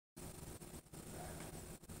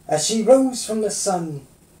As she rose from the sun,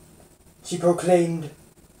 she proclaimed,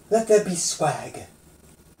 "Let there be swag."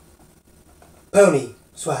 Pony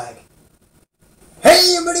swag.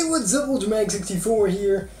 Hey everybody, what's up? Ultramag64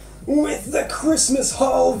 here with the Christmas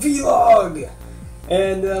Haul Vlog!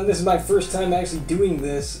 And this is my first time actually doing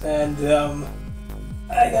this, and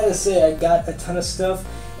I gotta say I got a ton of stuff.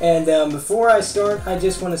 And before I start, I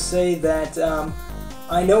just want to say that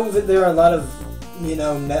I know that there are a lot of,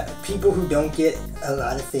 people who don't get a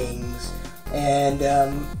lot of things. And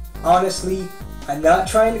honestly, I'm not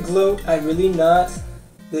trying to gloat, I'm really not.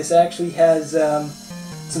 This actually has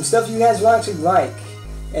some stuff you guys will actually like,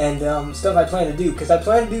 and stuff I plan to do, because I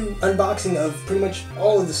plan to do unboxing of pretty much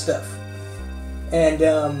all of the stuff. And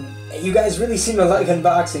you guys really seem to like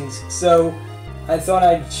unboxings, so I thought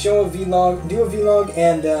I'd do a vlog,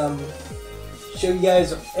 and show you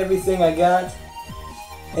guys everything I got,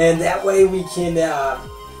 and that way we can,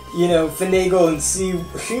 finagle and see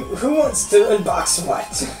who wants to unbox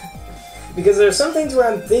what. Because there are some things where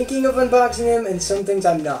I'm thinking of unboxing them, and some things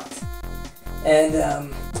I'm not.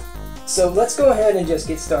 And so let's go ahead and just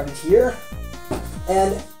get started here.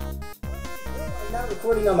 And I'm not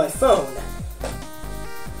recording on my phone.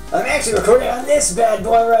 I'm actually recording on this bad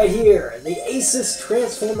boy right here, the Asus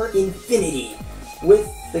Transformer Infinity with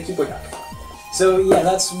the keyboard dock. So yeah,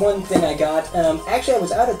 that's one thing I got. Actually, I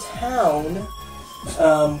was out of town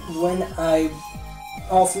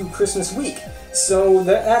all through Christmas week. So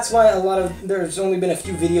that's why there's only been a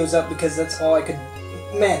few videos up, because that's all I could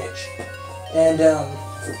manage. And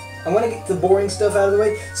I want to get the boring stuff out of the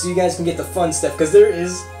way so you guys can get the fun stuff, because there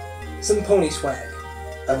is some pony swag.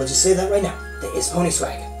 I will just say that right now. There is pony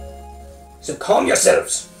swag. So calm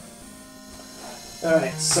yourselves.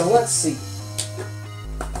 Alright, so let's see.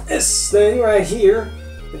 This thing right here,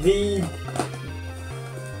 the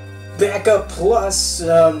Backup Plus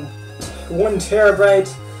 1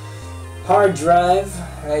 terabyte hard drive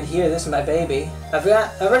right here. This is my baby. I've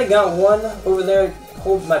already got one over there that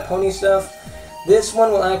holds my pony stuff. This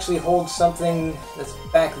one will actually hold something that's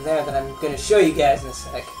back there that I'm going to show you guys in a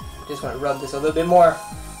sec. Just want to rub this a little bit more.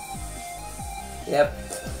 Yep.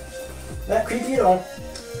 Not creepy at all.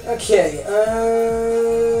 Okay,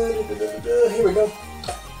 here we go.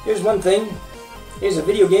 Here's one thing. Here's a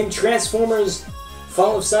video game, Transformers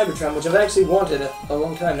Fall of Cybertron, which I've actually wanted a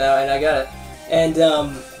long time now, and I got it. And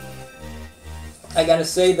I gotta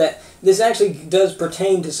say that this actually does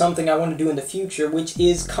pertain to something I want to do in the future, which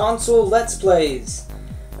is console Let's Plays.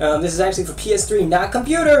 This is actually for PS3, not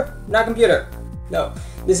computer! Not computer! No,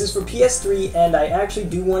 this is for PS3, and I actually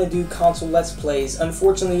do want to do console Let's Plays.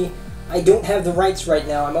 Unfortunately, I don't have the rights right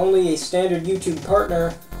now. I'm only a standard YouTube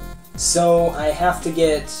partner, so I have to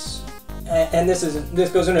get... And this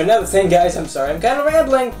goes into another thing, guys. I'm sorry, I'm kind of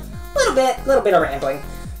rambling. Little bit of rambling.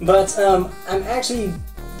 But I'm actually...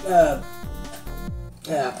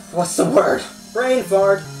 what's the word? Brain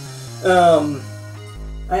fart.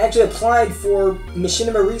 I actually applied for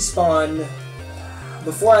Machinima Respawn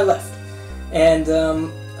before I left, and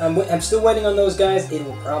I'm still waiting on those guys. It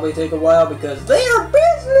will probably take a while because they are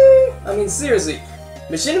busy. I mean, seriously,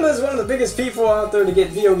 Machinima is one of the biggest people out there to get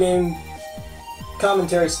video game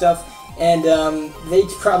commentary stuff, and they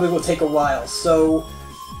probably will take a while. So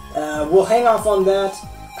we'll hang off on that.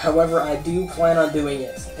 However, I do plan on doing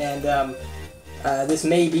it, and this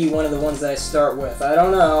may be one of the ones that I start with. I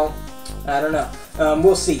don't know.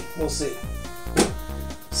 We'll see. We'll see.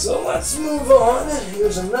 So let's move on.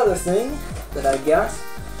 Here's another thing that I got,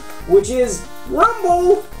 which is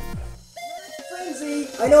Rumble Frenzy.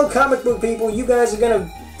 I know, comic book people, you guys are gonna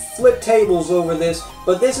flip tables over this,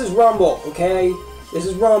 but this is Rumble, okay? This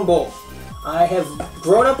is Rumble. I have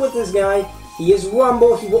grown up with this guy. He is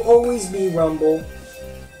Rumble. He will always be Rumble.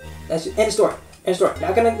 That's end of story. End of story.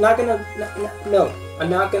 No. I'm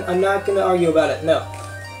not gonna argue about it. No.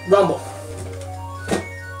 Rumble.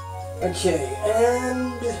 Okay,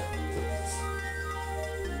 and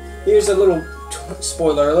here's a little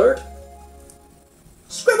spoiler alert.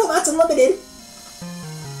 Scribblenauts Unlimited.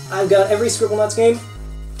 I've got every Scribblenauts game.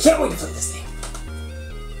 Can't wait to play this thing.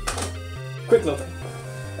 Quick little thing.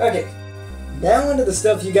 Okay, now into the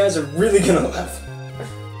stuff you guys are really gonna love.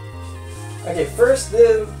 Okay, first,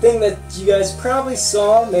 the thing that you guys probably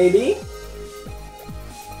saw, maybe.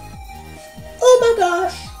 Oh my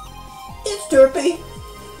gosh! It's Derpy!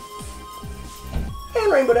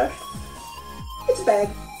 And Rainbow Dash. It's a bag.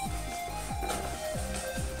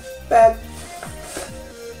 Bag.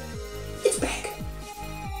 It's a bag.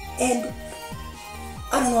 And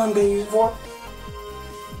I don't know what I'm gonna use it for,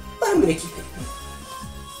 but I'm gonna keep it.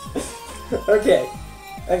 Okay.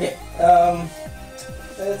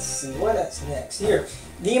 Let's see, what is next? Here,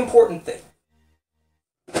 the important thing.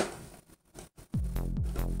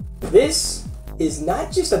 This is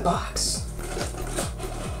not just a box.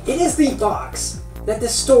 It is the box that the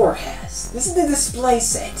store has. This is the display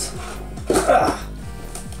set.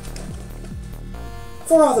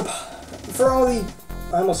 For all the,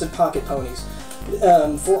 I almost said pocket ponies.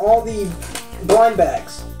 For all the blind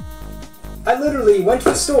bags. I literally went to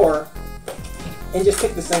the store and just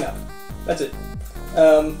picked this thing up. That's it.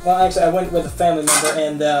 Well, actually, I went with a family member,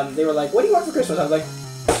 and they were like, "What do you want for Christmas?" I was like,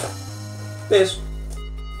 "This."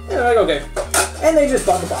 And they're like, "Okay." And they just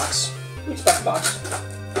bought the box. We just bought the box.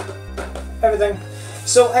 Everything.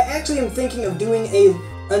 So I actually am thinking of doing a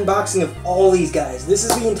unboxing of all these guys. This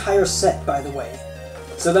is the entire set, by the way.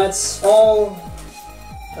 So that's all.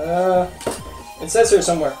 It says here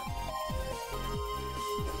somewhere.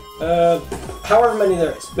 However many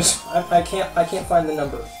there is. I can't find the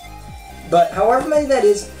number. But however many that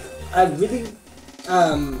is, I really,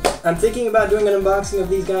 I'm thinking about doing an unboxing of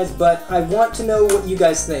these guys, but I want to know what you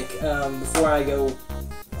guys think before I go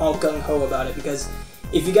all gung-ho about it, because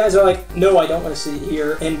if you guys are like, no, I don't want to sit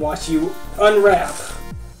here and watch you unwrap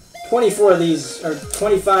 24 of these, or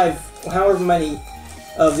 25, however many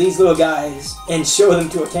of these little guys, and show them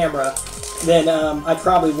to a camera, then I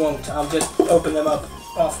probably won't. I'll just open them up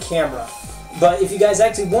off camera. But if you guys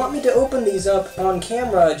actually want me to open these up on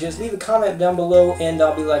camera, just leave a comment down below and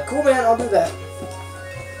I'll be like, cool man, I'll do that.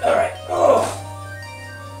 Alright. Oh.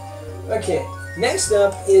 Okay, next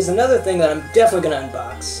up is another thing that I'm definitely going to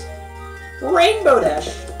unbox. Rainbow Dash,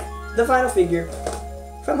 the final figure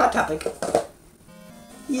from Hot Topic.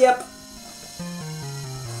 Yep.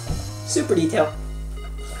 Super detail.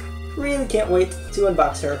 Really can't wait to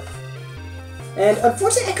unbox her. And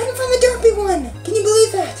unfortunately, I couldn't find the derpy one! Can you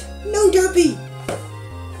believe that? No derpy!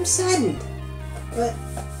 I'm saddened. But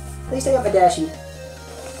at least I got my Dashie.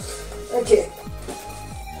 Okay.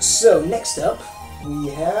 So, next up, we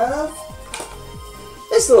have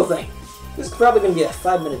this little thing. This is probably going to be a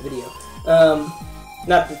 5-minute video.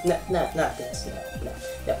 Not this.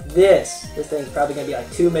 No. This thing's probably going to be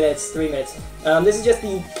like 2 minutes, 3 minutes. This is just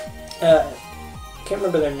the, can't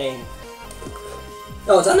remember their name.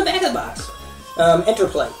 Oh, it's on the back of the box.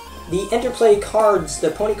 Interplay. The Interplay cards,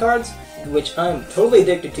 the pony cards, which I'm totally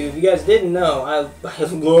addicted to. If you guys didn't know, I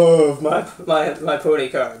love my pony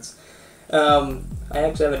cards. I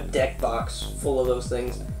actually have a deck box full of those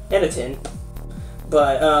things, and a tin.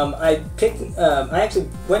 But I actually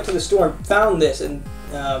went to the store and found this, and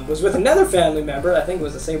was with another family member. I think it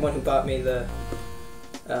was the same one who bought me the.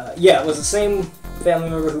 Yeah, it was the same family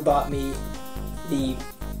member who bought me the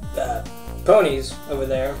ponies over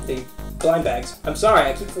there, the blind bags. I'm sorry,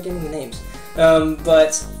 I keep forgetting the names.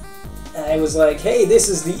 But I was like, hey, this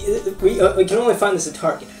is the we can only find this at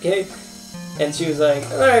Target, okay? And she was like,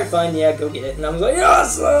 all right, fine, yeah, go get it. And I was like,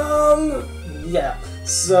 awesome! Yeah.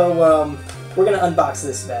 So we're gonna unbox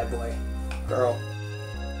this bad boy, girl.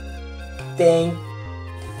 Thing.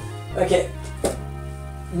 Okay.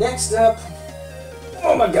 Next up,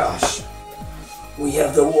 oh my gosh, we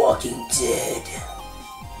have The Walking Dead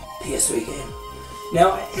PS3 game.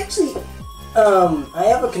 Now, I actually, I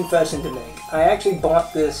have a confession to make. I actually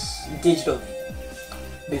bought this digitally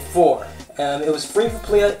before. It was free for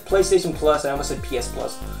PlayStation Plus. I almost said PS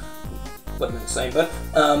Plus. Wouldn't be the same, but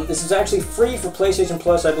this was actually free for PlayStation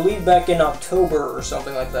Plus, I believe back in October or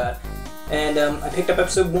something like that. And I picked up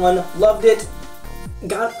episode 1, loved it,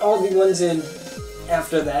 got all the ones in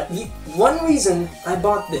after that. The one reason I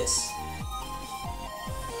bought this,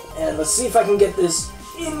 and let's see if I can get this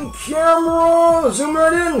in camera, zoom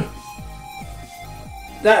right in.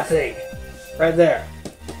 That thing, right there.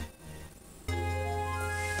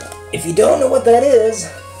 If you don't know what that is,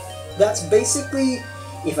 that's basically,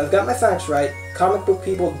 if I've got my facts right, comic book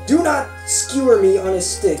people, do not skewer me on a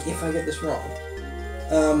stick if I get this wrong.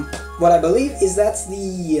 What I believe is that's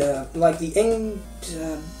the, like the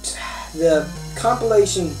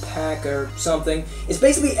compilation pack or something. It's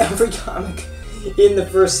basically every comic in the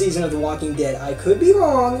first season of The Walking Dead. I could be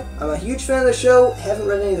wrong. I'm a huge fan of the show. Haven't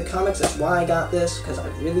read any of the comics. That's why I got this, because I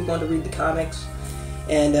really want to read the comics.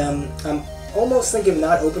 And I'm almost thinking of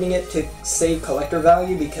not opening it to save collector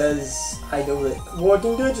value, because I know that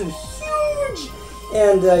Walking Dead is huge,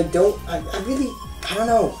 and I don't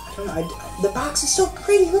know. The box is so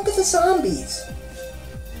pretty. Look at the zombies.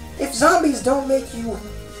 If zombies don't make you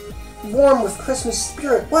warm with Christmas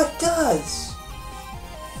spirit, what does?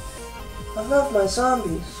 I love my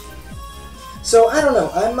zombies. So I don't know.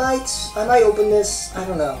 I might open this. I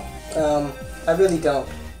don't know. I really don't.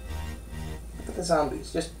 Look at the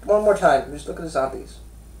zombies. Just one more time. Just look at the zombies.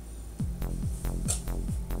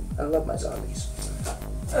 I love my zombies.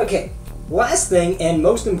 Okay. Last thing, and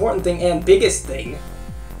most important thing, and biggest thing,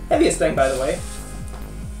 heaviest thing, by the way.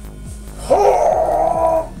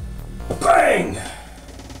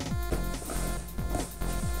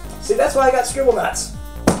 See, that's why I got scribble knots.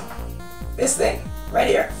 This thing, right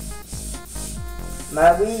here.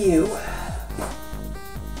 My Wii U.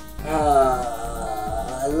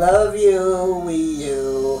 I love you, Wii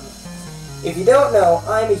U. If you don't know,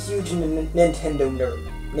 I'm a huge Nintendo nerd.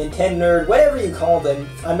 Nintendo nerd, whatever you call them.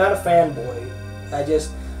 I'm not a fanboy.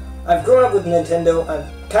 I've grown up with Nintendo. I've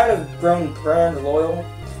kind of grown brand loyal.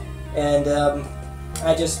 And,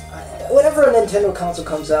 whenever a Nintendo console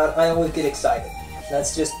comes out, I always get excited.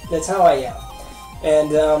 That's how I am.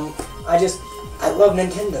 And, I love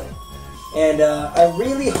Nintendo. And, I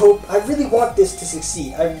really want this to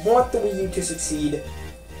succeed. I want the Wii U to succeed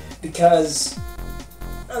because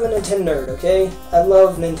I'm a Nintendo nerd, okay? I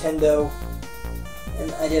love Nintendo.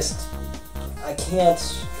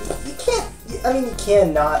 And you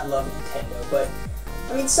cannot love Nintendo, but,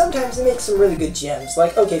 sometimes they make some really good gems.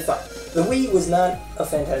 Like, okay, fine. The Wii was not a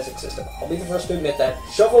fantastic system. I'll be the first to admit that.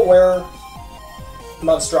 Shovelware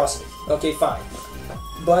monstrosity. Okay, fine.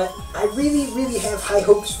 But I really, really have high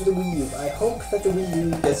hopes for the Wii U. I hope that the Wii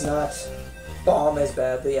U does not bomb as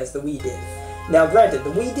badly as the Wii did. Now, granted, the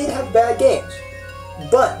Wii did have bad games,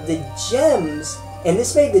 but the gems, and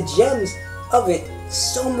this made the gems of it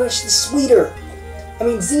so much sweeter.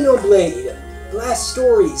 Xenoblade, Last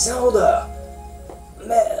Story, Zelda,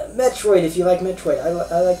 Metroid, if you like Metroid. I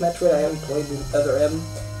like Metroid. I haven't played the other M,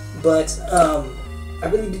 but I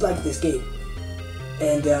really did like this game.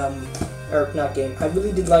 And, or not game, I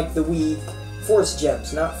really did like the Wii for its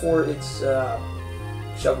gems, not for its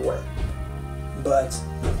shovelware. But,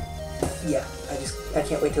 yeah, I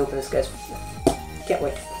can't wait to open this, guys. Can't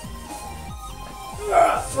wait.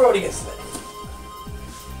 Throw it against it.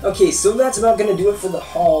 Okay, so that's about gonna do it for the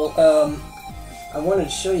haul. I wanted to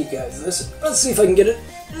show you guys this. Let's see if I can get it.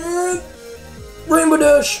 Rainbow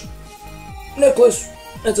Dash necklace.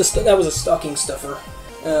 That was a stocking stuffer.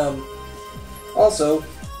 Also,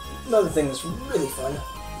 another thing that's really fun.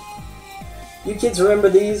 You kids remember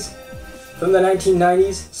these from the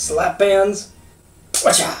 1990s? Slap bands.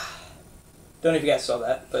 Wacha! Don't know if you guys saw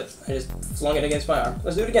that, but I just flung it against my arm.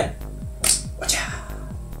 Let's do it again. Wacha!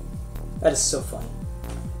 That is so fun.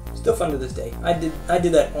 Still fun to this day. I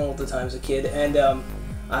did that all the time as a kid, and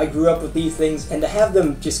I grew up with these things, and to have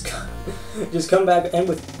them just come back, and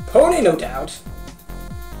with Pony, no doubt,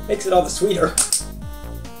 makes it all the sweeter.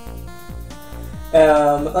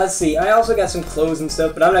 Let's see. I also got some clothes and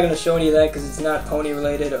stuff, but I'm not going to show any of that because it's not Pony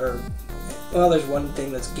related, or, well, there's one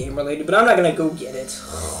thing that's game related, but I'm not going to go get it.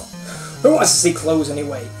 Who wants to see clothes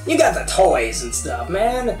anyway? You got the toys and stuff,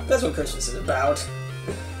 man. That's what Christmas is about.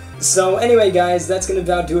 So anyway, guys, that's going to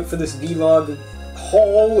about do it for this vlog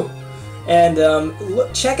haul. And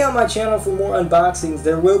check out my channel for more unboxings.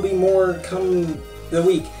 There will be more come the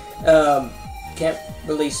week. Can't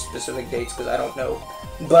release specific dates because I don't know.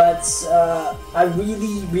 But I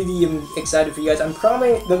really, really am excited for you guys. I'm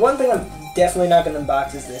probably the one thing I'm definitely not going to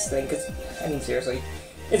unbox is this thing, because seriously,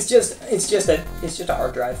 it's just a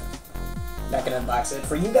hard drive. Not going to unbox it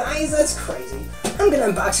for you guys. That's crazy. I'm going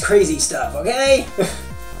to unbox crazy stuff, okay?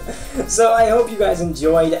 So I hope you guys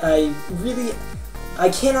enjoyed. I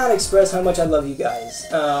cannot express how much I love you guys.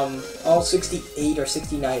 All 68 or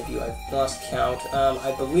 69 of you, I've lost count.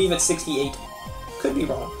 I believe it's 68. Could be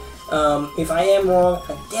wrong. If I am wrong,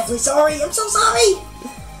 I'm definitely sorry. I'm so sorry.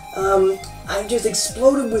 I've just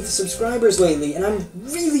exploded with subscribers lately, and I'm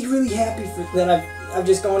really, really happy that I've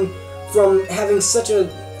just gone from having such a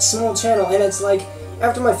small channel, and it's like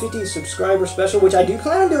after my 50th subscriber special, which I do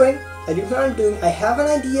plan on doing. I have an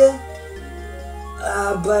idea,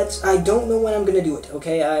 but I don't know when I'm gonna do it.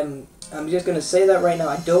 Okay, I'm just gonna say that right now.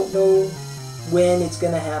 I don't know when it's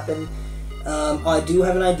gonna happen. I do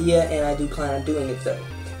have an idea, and I do plan on doing it though.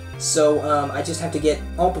 So I just have to get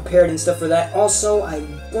all prepared and stuff for that. Also, I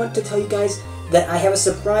want to tell you guys that I have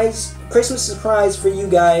a Christmas surprise for you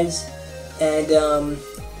guys, and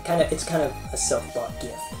it's kind of a self-bought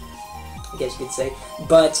gift, I guess you could say.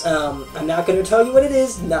 But I'm not going to tell you what it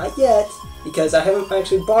is, not yet, because I haven't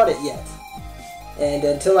actually bought it yet. And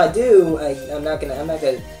until I do, I'm not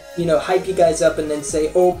gonna hype you guys up and then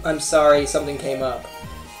say, oh, I'm sorry, something came up.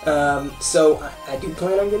 So I do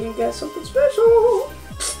plan on getting you guys something special.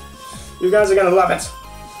 You guys are gonna love it.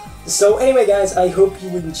 So anyway, guys, I hope you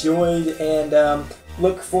enjoyed, and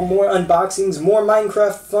look for more unboxings, more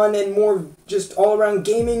Minecraft fun, and more just all-around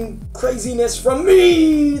gaming craziness from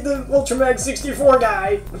me, the Ultramag64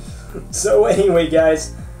 guy. So anyway,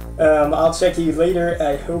 guys, I'll check you later.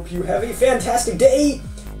 I hope you have a fantastic day,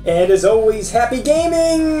 and as always, happy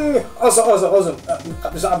gaming! Also,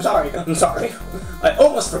 I'm sorry, I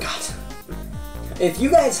almost forgot. if you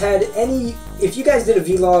guys did a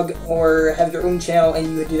vlog or have your own channel and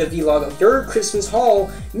you did a vlog of your Christmas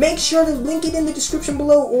haul, make sure to link it in the description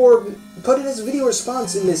below or put it as a video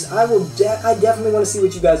response in this. I definitely want to see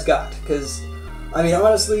what you guys got, because, I mean,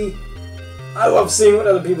 honestly, I love seeing what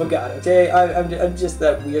other people got, okay? I'm just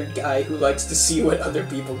that weird guy who likes to see what other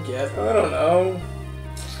people get. I don't know.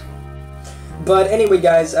 But anyway,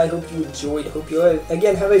 guys, I hope you enjoyed. Hope you,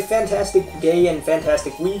 again, have a fantastic day and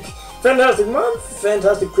fantastic week. Fantastic month.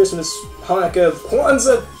 Fantastic Christmas, Hanukkah,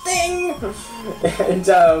 Kwanzaa thing. And,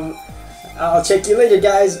 I'll check you later,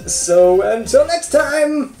 guys. So, until next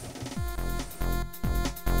time.